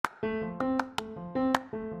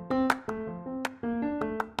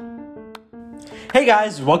Hey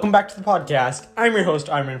guys, welcome back to the podcast. I'm your host,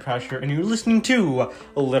 Armin Prasher, and you're listening to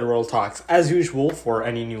Literal Talks. As usual, for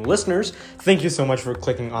any new listeners, thank you so much for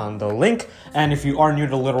clicking on the link. And if you are new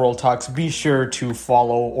to Literal Talks, be sure to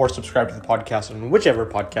follow or subscribe to the podcast on whichever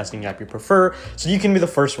podcasting app you prefer, so you can be the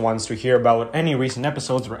first ones to hear about any recent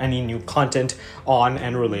episodes or any new content on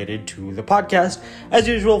and related to the podcast. As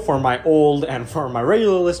usual, for my old and for my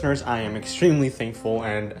regular listeners, I am extremely thankful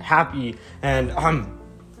and happy and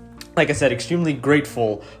like I said, extremely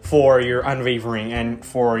grateful for your unwavering and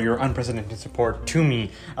for your unprecedented support to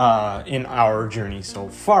me in our journey so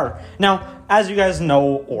far. Now, as you guys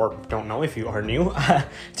know, or don't know if you are new,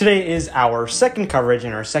 today is our second coverage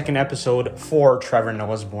and our second episode for Trevor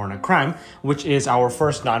Noah's Born a Crime, which is our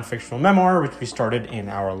first non-fictional memoir, which we started in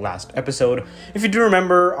our last episode. If you do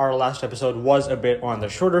remember, our last episode was a bit on the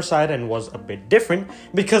shorter side and was a bit different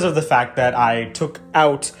because of the fact that I took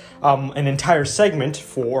out an entire segment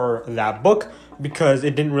for that book because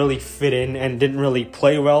it didn't really fit in and didn't really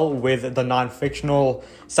play well with the non-fictional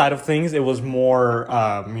side of things. It was more,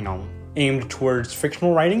 aimed towards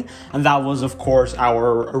fictional writing, and that was, of course,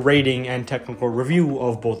 our rating and technical review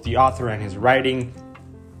of both the author and his writing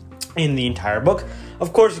in the entire book.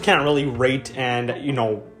 Of course, you can't really rate and,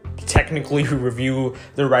 technically review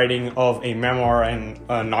the writing of a memoir and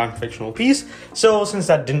a non-fictional piece. So since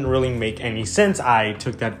that didn't really make any sense, I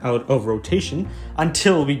took that out of rotation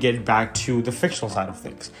until we get back to the fictional side of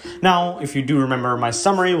things. Now, if you do remember, my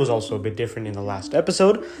summary was also a bit different in the last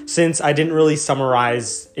episode, since I didn't really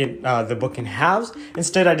summarize the book in halves.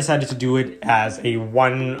 Instead, I decided to do it as a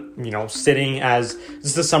one, sitting, as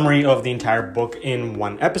just a summary of the entire book in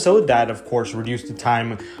one episode. That, of course, reduced the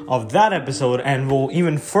time of that episode and will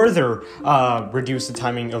even further reduce the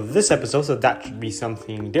timing of this episode, so that should be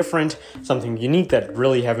something different, something unique that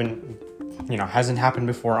really hasn't happened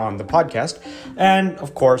before on the podcast. And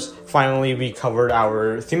of course, finally, we covered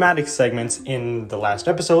our thematic segments in the last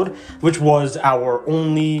episode, which was our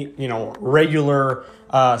only, regular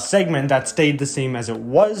segment that stayed the same as it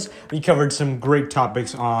was. We covered some great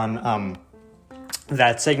topics on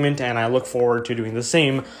that segment, and I look forward to doing the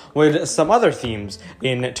same with some other themes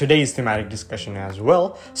in today's thematic discussion as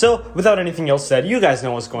well. So, without anything else said, you guys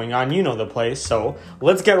know what's going on, you know the place, so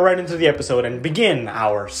let's get right into the episode and begin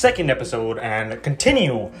our second episode and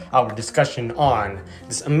continue our discussion on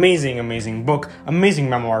this amazing, amazing book, amazing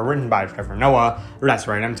memoir written by Trevor Noah. That's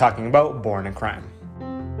right, I'm talking about Born a Crime.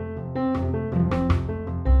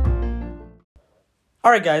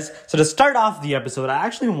 Alright guys, so to start off the episode, I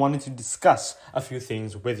actually wanted to discuss a few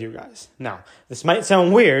things with you guys. Now, this might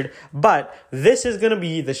sound weird, but this is going to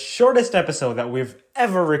be the shortest episode that we've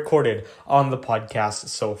ever recorded on the podcast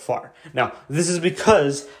so far. Now, this is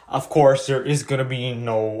because, of course, there is going to be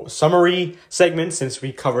no summary segment since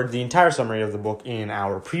we covered the entire summary of the book in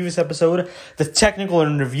our previous episode. The technical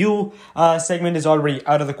and review segment is already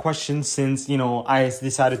out of the question since, I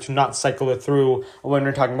decided to not cycle it through when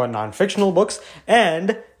we're talking about non-fictional books.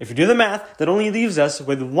 And if you do the math, that only leaves us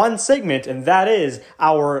with one segment, and that is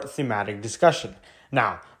our thematic discussion.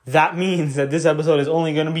 Now, that means that this episode is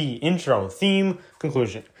only going to be intro, theme,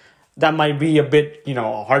 conclusion. That might be a bit,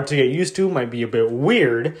 hard to get used to, might be a bit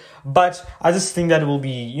weird, but I just think that it will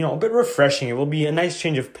be, a bit refreshing. It will be a nice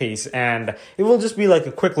change of pace, and it will just be like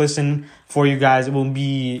a quick listen for you guys. It will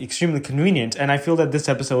be extremely convenient, and I feel that this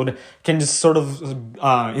episode can just sort of,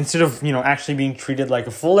 instead of, actually being treated like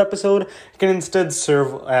a full episode, it can instead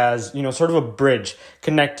serve as, sort of a bridge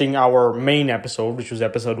connecting our main episode, which was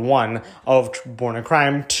episode 1 of Born a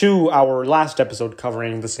Crime, to our last episode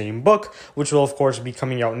covering the same book, which will, of course, be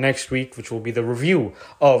coming out next week, which will be the review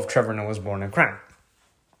of Trevor Noah's Born a Crime.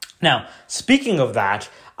 Now, speaking of that,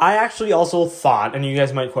 I actually also thought, and you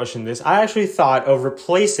guys might question this, I actually thought of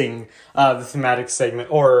replacing the thematic segment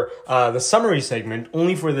or the summary segment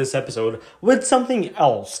only for this episode with something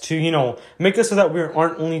else to, make it so that we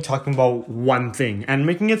aren't only talking about one thing and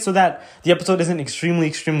making it so that the episode isn't extremely,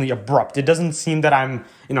 extremely abrupt. It doesn't seem that I'm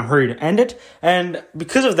in a hurry to end it. And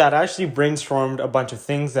because of that, I actually brainstormed a bunch of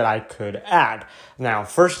things that I could add. Now,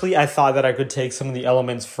 firstly, I thought that I could take some of the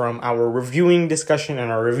elements from our reviewing discussion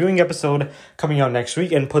and our reviewing episode coming out next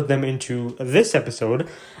week and put them into this episode.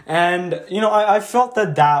 And, I felt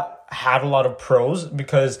that had a lot of pros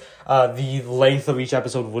because the length of each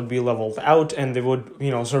episode would be leveled out and they would,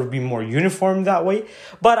 sort of be more uniform that way.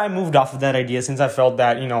 But I moved off of that idea since I felt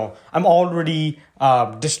that, I'm already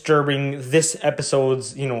disturbing this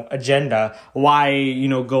episode's, agenda. Why,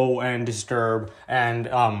 go and disturb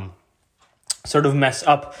and, sort of mess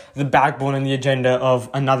up the backbone and the agenda of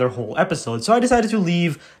another whole episode. So I decided to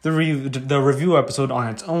leave the review episode on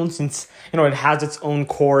its own, since it has its own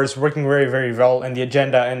core, it's working very, very well, and the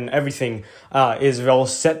agenda and everything is well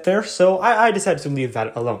set there. So I decided to leave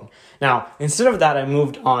that alone. Now, instead of that, I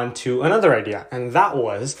moved on to another idea, and that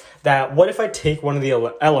was that what if I take one of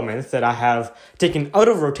the elements that I have taken out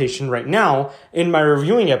of rotation right now in my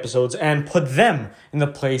reviewing episodes and put them in the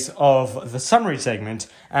place of the summary segment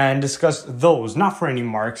and discuss those, not for any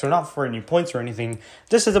marks or not for any points or anything,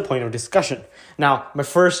 just as a point of discussion. Now, my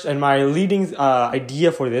first and my leading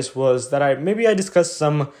idea for this was that I discuss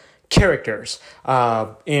some characters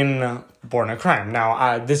in Born a Crime.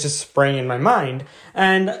 Now, this is spraying in my mind,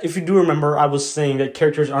 and if you do remember, I was saying that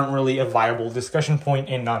characters aren't really a viable discussion point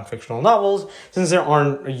in non-fictional novels, since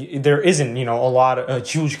there isn't a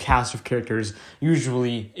huge cast of characters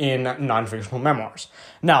usually in non-fictional memoirs.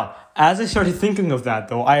 Now, as I started thinking of that,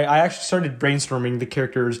 though, I actually started brainstorming the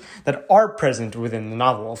characters that are present within the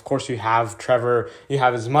novel. Of course, you have Trevor, you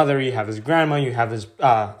have his mother, you have his grandma, you have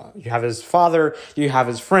his father, you have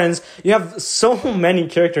his friends. You have so many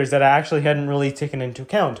characters that I actually hadn't really taken into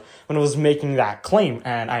account when I was making that claim,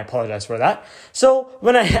 and I apologize for that. So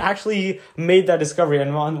when I actually made that discovery,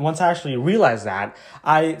 and once I actually realized that,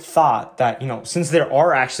 I thought that, since there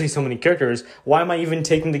are actually so many characters, why am I even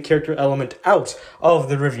taking the character element out of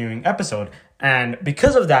the reviewing episode? And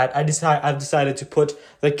because of that, I've decided to put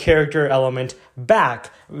the character element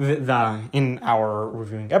back in our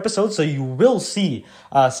reviewing episode. So you will see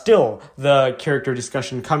still the character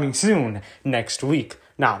discussion coming soon next week.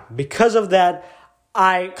 Now, because of that,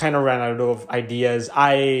 I kind of ran out of ideas.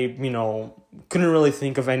 I, couldn't really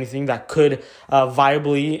think of anything that could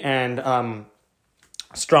viably and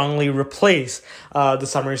strongly replace the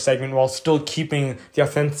summary segment while still keeping the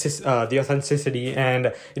authenticity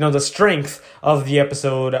and the strength of the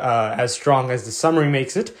episode as strong as the summary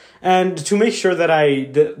makes it, and to make sure that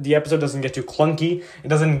the episode doesn't get too clunky, it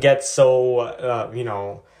doesn't get so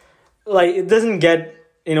it doesn't get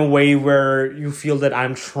in a way where you feel that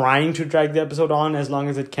I'm trying to drag the episode on as long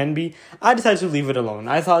as it can be. I decided to leave it alone.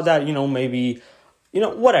 I thought that maybe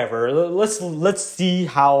whatever. Let's see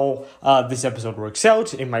how this episode works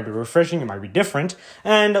out. It might be refreshing, it might be different,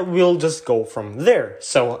 and we'll just go from there.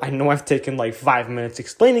 So I know I've taken 5 minutes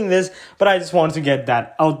explaining this, but I just wanted to get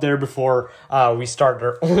that out there before we start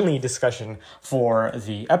our only discussion for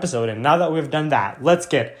the episode. And now that we've done that, let's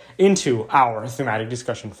get into our thematic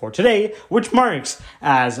discussion for today, which marks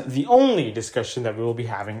as the only discussion that we will be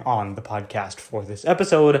having on the podcast for this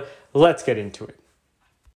episode. Let's get into it.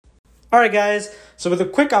 Alright guys, so with a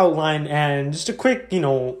quick outline and just a quick,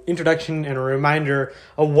 introduction and a reminder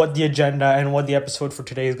of what the agenda and what the episode for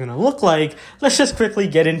today is going to look like, let's just quickly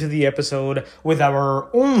get into the episode with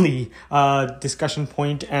our only discussion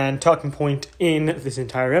point and talking point in this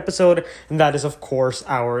entire episode, and that is, of course,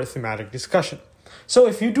 our thematic discussion. So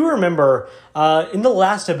if you do remember, in the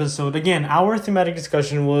last episode, again, our thematic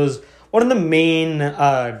discussion was one of the main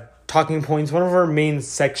talking points, one of our main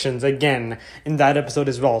sections, again, in that episode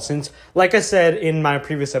as well. Since, like I said in my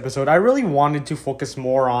previous episode, I really wanted to focus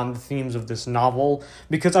more on the themes of this novel,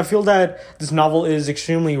 because I feel that this novel is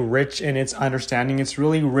extremely rich in its understanding, it's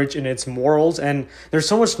really rich in its morals, and there's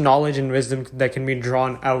so much knowledge and wisdom that can be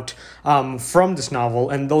drawn out from this novel,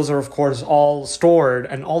 and those are, of course, all stored,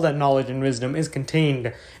 and all that knowledge and wisdom is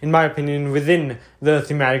contained, in my opinion, within the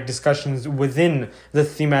thematic discussions, within the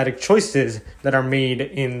thematic choices that are made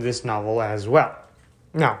in this novel as well.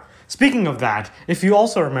 Now, speaking of that, if you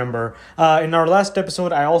also remember, in our last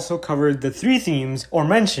episode, I also covered the three themes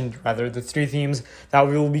that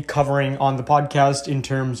we will be covering on the podcast in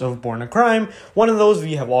terms of Born a Crime. One of those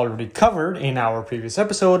we have already covered in our previous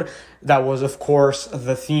episode. That was, of course,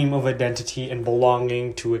 the theme of identity and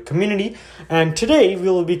belonging to a community. And today we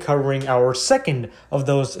will be covering our second of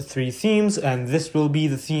those three themes, and this will be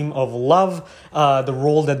the theme of love, the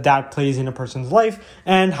role that plays in a person's life,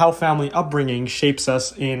 and how family upbringing shapes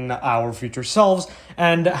us in our future selves,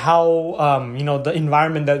 and how the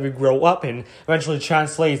environment that we grow up in eventually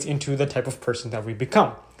translates into the type of person that we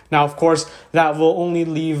become. Now, of course, that will only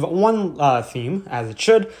leave one theme, as it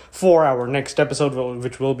should, for our next episode,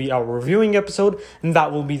 which will be our reviewing episode, and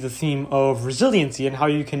that will be the theme of resiliency and how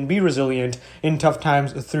you can be resilient in tough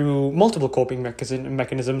times through multiple coping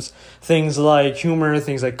mechanisms, things like humor,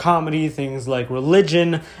 things like comedy, things like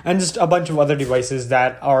religion, and just a bunch of other devices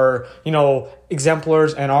that are,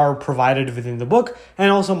 exemplars and are provided within the book,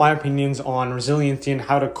 and also my opinions on resiliency and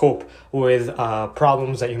how to cope with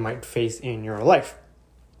problems that you might face in your life.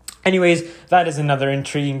 Anyways, that is another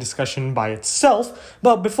intriguing discussion by itself,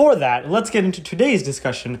 but before that, let's get into today's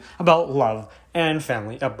discussion about love and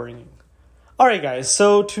family upbringing. Alright, guys,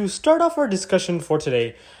 so to start off our discussion for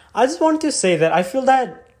today, I just wanted to say that I feel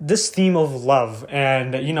that this theme of love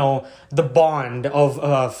and, the bond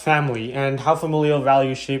of family and how familial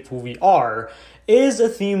values shape who we are is a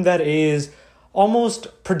theme that is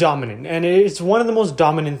almost predominant. And it's one of the most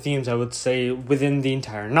dominant themes, I would say, within the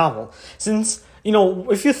entire novel. Since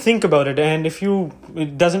if you think about it, and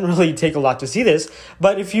it doesn't really take a lot to see this,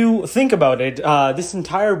 but if you think about it, this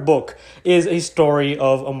entire book is a story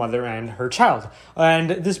of a mother and her child. And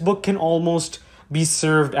this book can almost be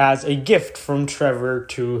served as a gift from Trevor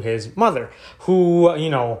to his mother, who,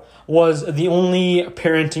 was the only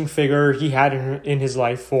parenting figure he had in his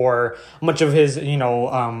life for much of his,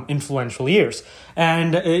 influential years.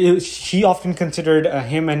 And she often considered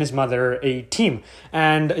him and his mother a team.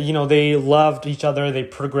 And, they loved each other, they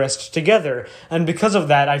progressed together. And because of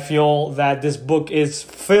that, I feel that this book is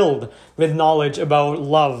filled with knowledge about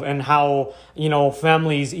love and how,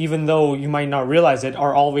 families, even though you might not realize it,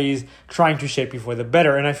 are always trying to shape you for the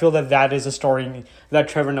better. And I feel that that is a story that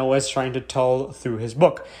Trevor Noah is trying to tell through his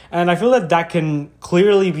book. And I feel that can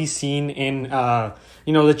clearly be seen in,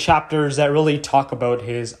 the chapters that really talk about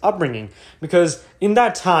his upbringing. Because in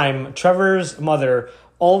that time, Trevor's mother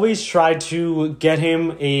always tried to get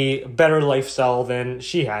him a better lifestyle than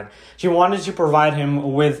she had. She wanted to provide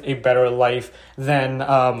him with a better life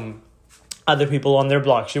than other people on their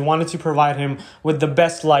block. She wanted to provide him with the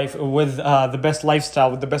best life, with the best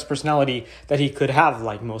lifestyle, with the best personality that he could have,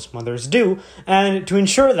 like most mothers do. And to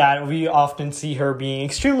ensure that, we often see her being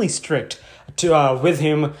extremely strict with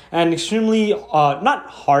him, and extremely not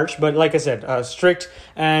harsh, but like I said, strict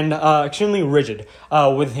and extremely rigid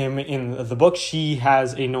with him in the book. She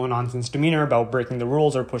has a no-nonsense demeanor about breaking the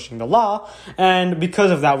rules or pushing the law, and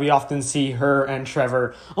because of that, we often see her and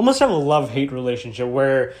Trevor almost have a love-hate relationship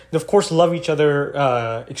where they, of course, love each other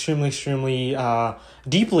extremely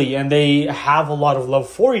deeply, and they have a lot of love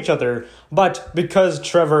for each other. But because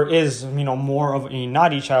Trevor is, more of a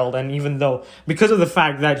naughty child, and even though, because of the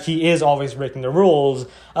fact that he is always breaking the rules,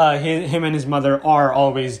 him and his mother are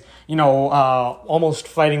always, almost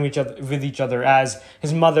fighting with each other, as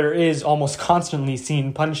his mother is almost constantly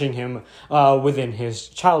seen punishing him within his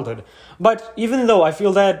childhood. But even though I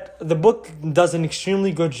feel that the book does an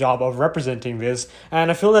extremely good job of representing this, and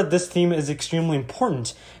I feel that this theme is extremely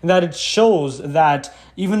important, and that it shows that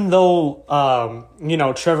even though,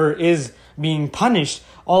 Trevor is being punished,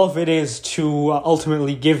 all of it is to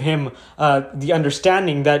ultimately give him the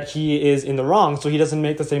understanding that he is in the wrong, so he doesn't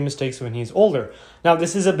make the same mistakes when he's older. Now,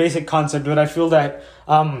 this is a basic concept, but I feel that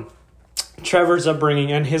Trevor's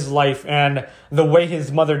upbringing and his life and the way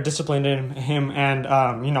his mother disciplined him and,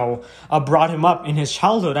 brought him up in his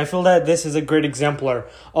childhood, I feel that this is a great exemplar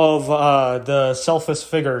of the selfless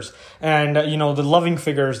figures and, the loving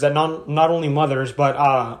figures that not only mothers, but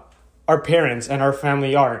our parents and our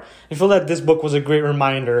family are. I feel that this book was a great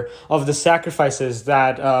reminder of the sacrifices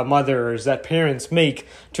that mothers, that parents make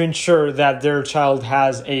to ensure that their child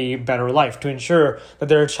has a better life, to ensure that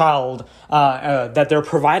their child, that they're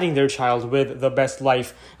providing their child with the best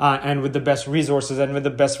life and with the best resources and with the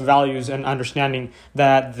best values and understanding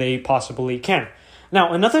that they possibly can.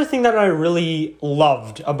 Now, another thing that I really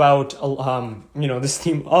loved about, this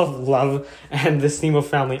theme of love and this theme of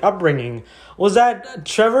family upbringing was that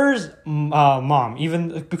Trevor's mom,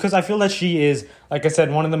 even because I feel that she is, like I said,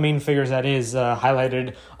 one of the main figures that is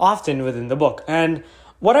highlighted often within the book. And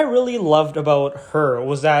what I really loved about her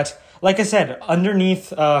was that, like I said,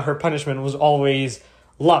 underneath her punishment was always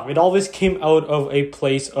love. It always came out of a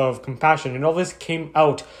place of compassion. It always came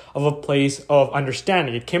out of a place of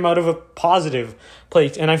understanding. It came out of a positive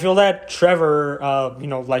place. And I feel that Trevor,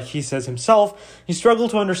 like he says himself, he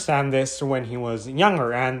struggled to understand this when he was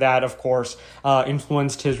younger. And that, of course,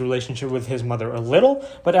 influenced his relationship with his mother a little.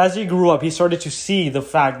 But as he grew up, he started to see the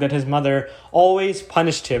fact that his mother always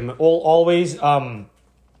punished him, always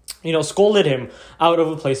scolded him out of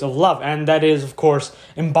a place of love. And that is, of course,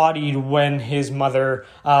 embodied when his mother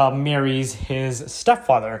marries his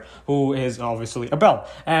stepfather, who is obviously Abel.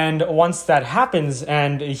 And once that happens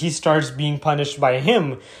and he starts being punished by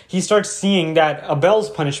him, he starts seeing that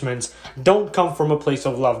Abel's punishments don't come from a place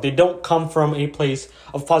of love. They don't come from a place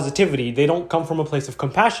of positivity. They don't come from a place of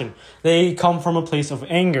compassion. They come from a place of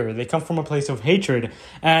anger. They come from a place of hatred.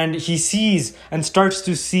 And he sees and starts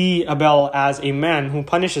to see Abel as a man who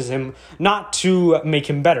punishes him not to make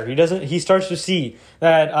him better. He starts to see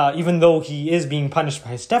that even though he is being punished by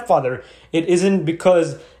his stepfather, it isn't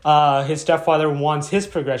because his stepfather wants his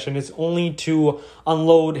progression. It's only to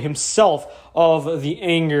unload himself of the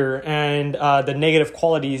anger and the negative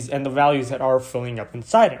qualities and the values that are filling up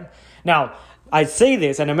inside him. Now, I say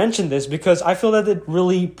this and I mention this because I feel that it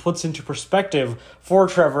really puts into perspective for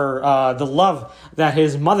Trevor the love that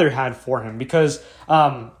his mother had for him, because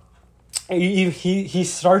he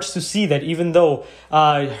starts to see that even though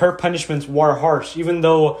her punishments were harsh, even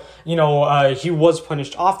though he was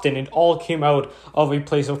punished often, it all came out of a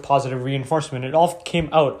place of positive reinforcement. It all came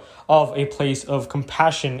out of a place of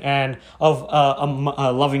compassion and of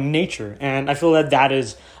a loving nature. And I feel that that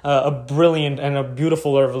is a brilliant and a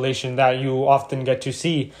beautiful revelation that you often get to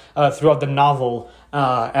see throughout the novel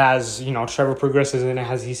as Trevor progresses and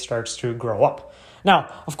as he starts to grow up.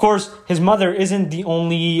 Now, of course, his mother isn't the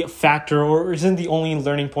only factor or isn't the only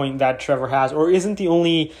learning point that Trevor has, or isn't the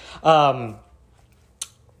only, I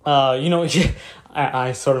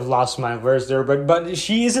sort of lost my words there, but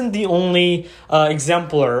she isn't the only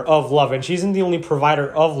exemplar of love, and she isn't the only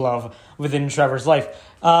provider of love within Trevor's life.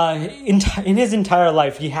 In his entire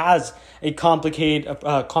life, he has a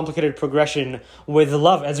complicated progression with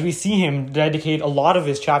love, as we see him dedicate a lot of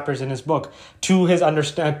his chapters in his book to his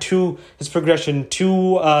progression,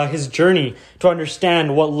 to his journey to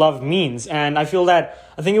understand what love means. And I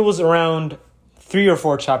think it was around 3 or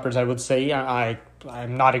 4 chapters, I would say.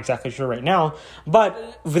 I'm not exactly sure right now,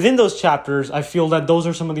 but within those chapters, I feel that those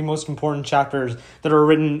are some of the most important chapters that are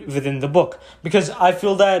written within the book, because I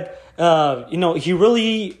feel that he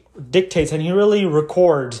really dictates and he really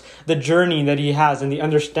records the journey that he has and the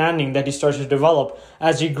understanding that he starts to develop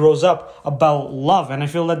as he grows up about love. And I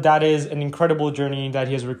feel that that is an incredible journey that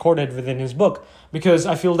he has recorded within his book, because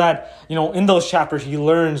I feel that in those chapters he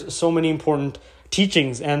learns so many important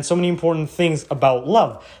teachings and so many important things about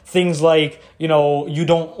love. Things like, you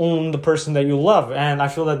don't own the person that you love. And I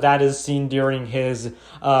feel that that is seen during his,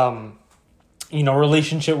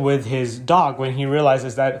 relationship with his dog, when he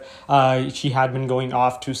realizes that she had been going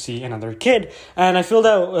off to see another kid. And I feel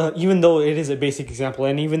that even though it is a basic example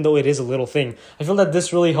and even though it is a little thing, I feel that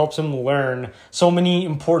this really helps him learn so many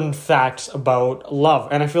important facts about love.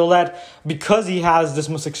 And I feel that because he has this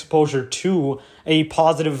much exposure to a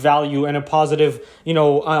positive value and a positive,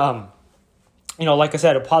 like I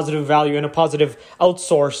said, a positive value and a positive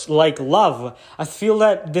outsource like love, I feel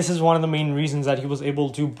that this is one of the main reasons that he was able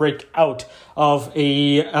to break out of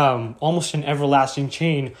a almost an everlasting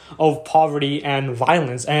chain of poverty and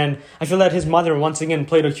violence. And I feel that his mother once again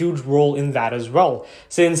played a huge role in that as well,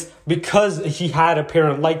 because he had a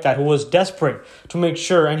parent like that who was desperate to make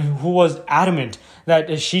sure and who was adamant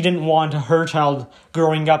that she didn't want her child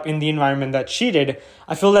growing up in the environment that she did.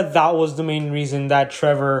 I feel that that was the main reason that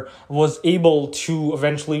Trevor was able to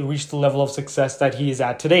eventually reach the level of success that he is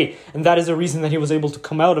at today. And that is the reason that he was able to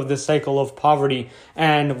come out of this cycle of poverty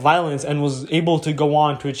and violence and was able to go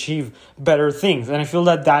on to achieve better things. And I feel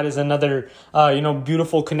that that is another,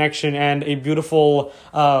 beautiful connection and a beautiful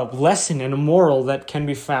lesson and a moral that can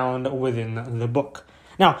be found within the book.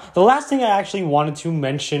 Now, the last thing I actually wanted to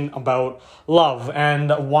mention about love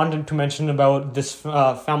and wanted to mention about this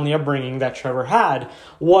family upbringing that Trevor had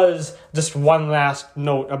was just one last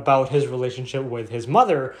note about his relationship with his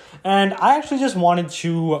mother. And I actually just wanted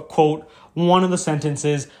to quote one of the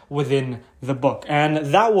sentences within the book. And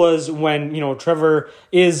that was when, Trevor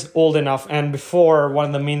is old enough and before one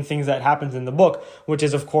of the main things that happens in the book, which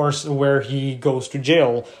is, of course, where he goes to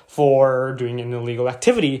jail for doing an illegal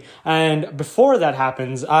activity. And before that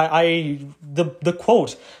happens, the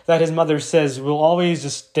quote that his mother says will always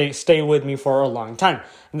just stay with me for a long time.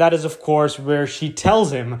 And that is, of course, where she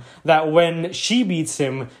tells him that when she beats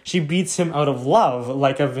him out of love,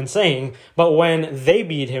 like I've been saying. But when they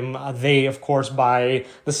beat him, they, of course, by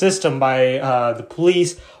the system, by the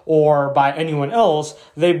police, or by anyone else,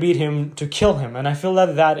 they beat him to kill him. And I feel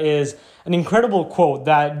that that is an incredible quote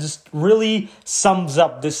that just really sums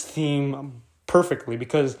up this theme perfectly,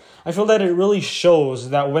 because I feel that it really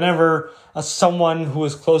shows that whenever someone who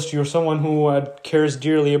is close to you or someone who cares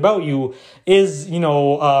dearly about you is,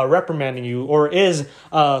 reprimanding you or is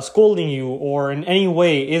scolding you or in any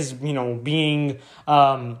way is, being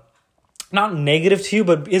not negative to you,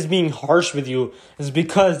 but is being harsh with you, is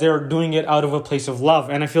because they're doing it out of a place of love.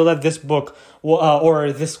 And I feel that this book,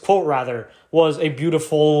 or this quote rather, was a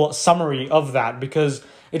beautiful summary of that, because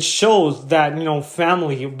it shows that,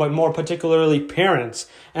 family, but more particularly parents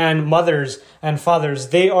and mothers and fathers,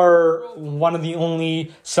 they are one of the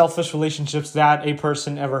only selfish relationships that a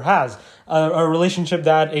person ever has. A relationship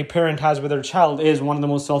that a parent has with their child is one of the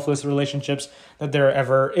most selfless relationships that there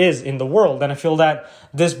ever is in the world. And I feel that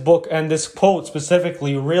this book and this quote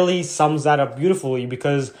specifically really sums that up beautifully,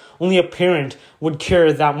 because only a parent would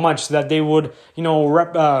care that much that they would,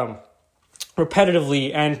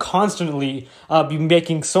 repetitively and constantly be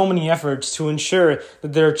making so many efforts to ensure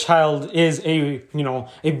that their child is a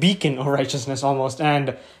beacon of righteousness almost,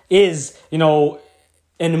 and is,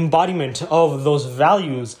 an embodiment of those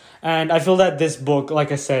values. And I feel that this book,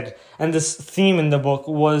 like I said, and this theme in the book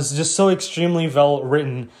was just so extremely well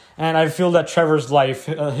written. And I feel that Trevor's life,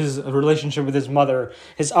 his relationship with his mother,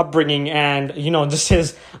 his upbringing, and, just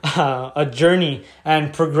his a journey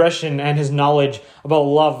and progression and his knowledge about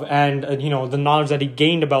love and, the knowledge that he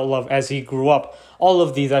gained about love as he grew up. All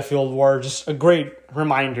of these, I feel, were just a great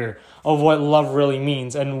reminder of what love really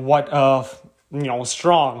means and what,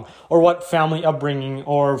 strong, or what family upbringing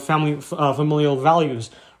or familial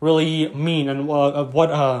values really mean, and what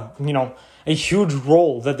a huge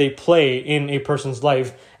role that they play in a person's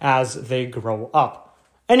life as they grow up.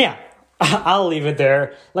 And yeah, I'll leave it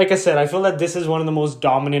there. Like I said, I feel that this is one of the most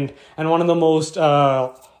dominant and one of the most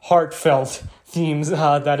heartfelt themes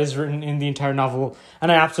that is written in the entire novel,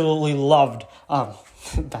 and I absolutely loved.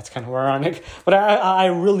 That's kind of ironic, but I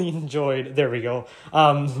really enjoyed, there we go,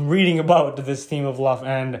 reading about this theme of love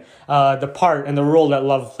and the part and the role that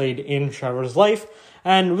love played in Trevor's life.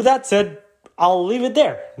 And with that said, I'll leave it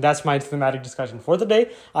there. That's my thematic discussion for the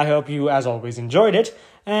day. I hope you, as always, enjoyed it.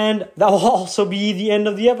 And that will also be the end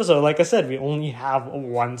of the episode. Like I said, we only have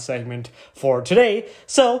one segment for today.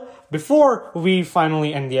 So before we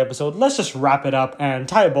finally end the episode, let's just wrap it up and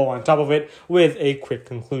tie a bow on top of it with a quick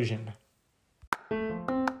conclusion.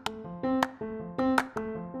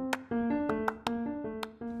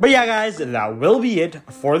 But yeah, guys, that will be it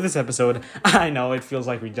for this episode. I know it feels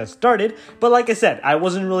like we just started, but like I said, I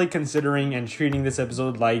wasn't really considering and treating this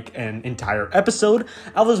episode like an entire episode.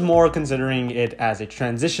 I was more considering it as a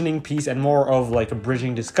transitioning piece and more of like a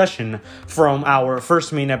bridging discussion from our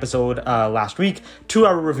first main episode last week to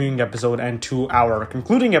our reviewing episode and to our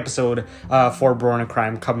concluding episode for Born a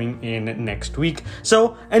Crime coming in next week.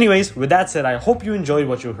 So anyways, with that said, I hope you enjoyed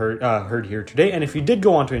what you heard here today. And if you did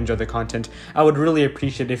go on to enjoy the content, I would really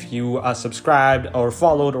appreciate if you subscribed or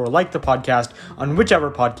followed or liked the podcast on whichever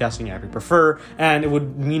podcasting app you prefer, and it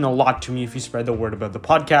would mean a lot to me if you spread the word about the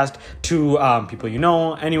podcast to people you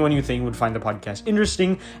know, anyone you think would find the podcast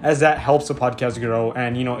interesting, as that helps the podcast grow,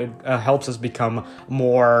 and it helps us become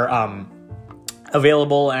more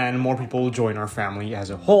available and more people will join our family as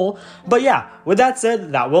a whole. But yeah, with that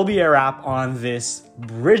said, that will be a wrap on this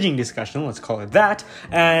bridging discussion, let's call it that,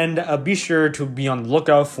 and be sure to be on the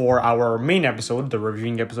lookout for our main episode, the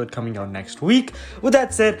reviewing episode, coming out next week. With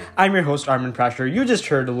that said, I'm your host, Armin Prasher. You just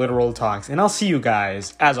heard Literal Talks, and I'll see you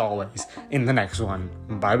guys, as always, in the next one.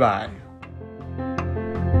 Bye bye.